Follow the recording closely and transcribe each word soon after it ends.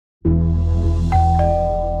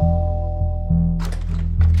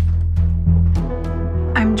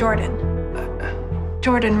Jordan.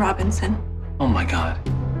 Jordan Robinson. Oh my God.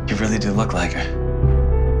 You really do look like her.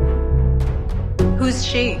 Who's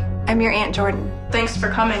she? I'm your Aunt Jordan. Thanks for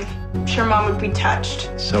coming. I'm sure Mom would be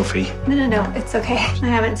touched. Sophie. No, it's okay. I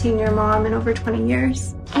haven't seen your mom in over 20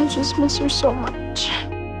 years. I just miss her so much.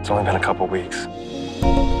 It's only been a couple weeks.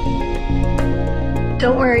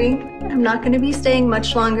 Don't worry. I'm not going to be staying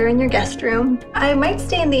much longer in your guest room. I might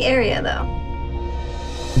stay in the area, though.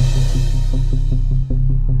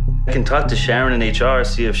 I can talk to Sharon in HR,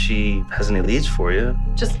 see if she has any leads for you.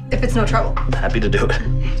 Just if it's no trouble. Happy to do it.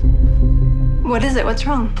 What is it? What's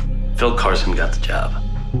wrong? Phil Carson got the job.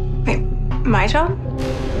 Wait, my job?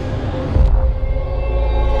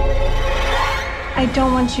 I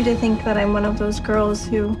don't want you to think that I'm one of those girls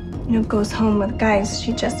who, goes home with guys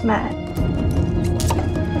she just met.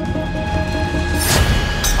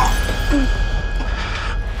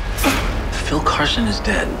 Phil Carson is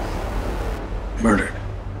dead. Murdered.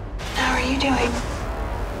 How are you doing?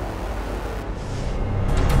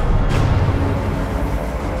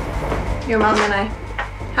 Your mom and I.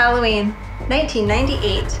 Halloween,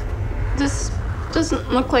 1998. This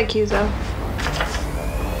doesn't look like you, though.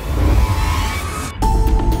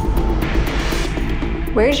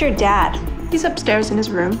 Where's your dad? He's upstairs in his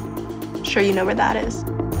room. Sure you know where that is.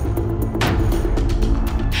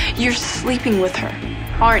 You're sleeping with her,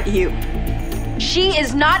 aren't you? She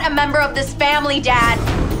is not a member of this family, Dad.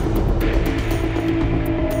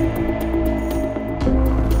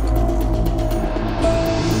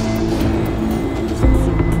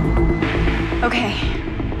 Okay.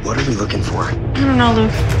 What are we looking for? I don't know,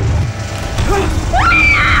 Luke.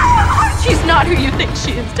 She's not who you think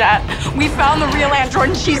she is, Dad. We found the real Aunt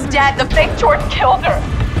Jordan. She's dead. The fake Jordan killed her.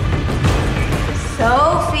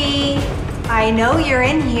 Sophie, I know you're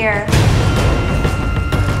in here.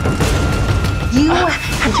 You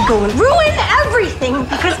had to go and ruin everything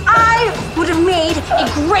because I would have made a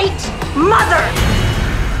great mother.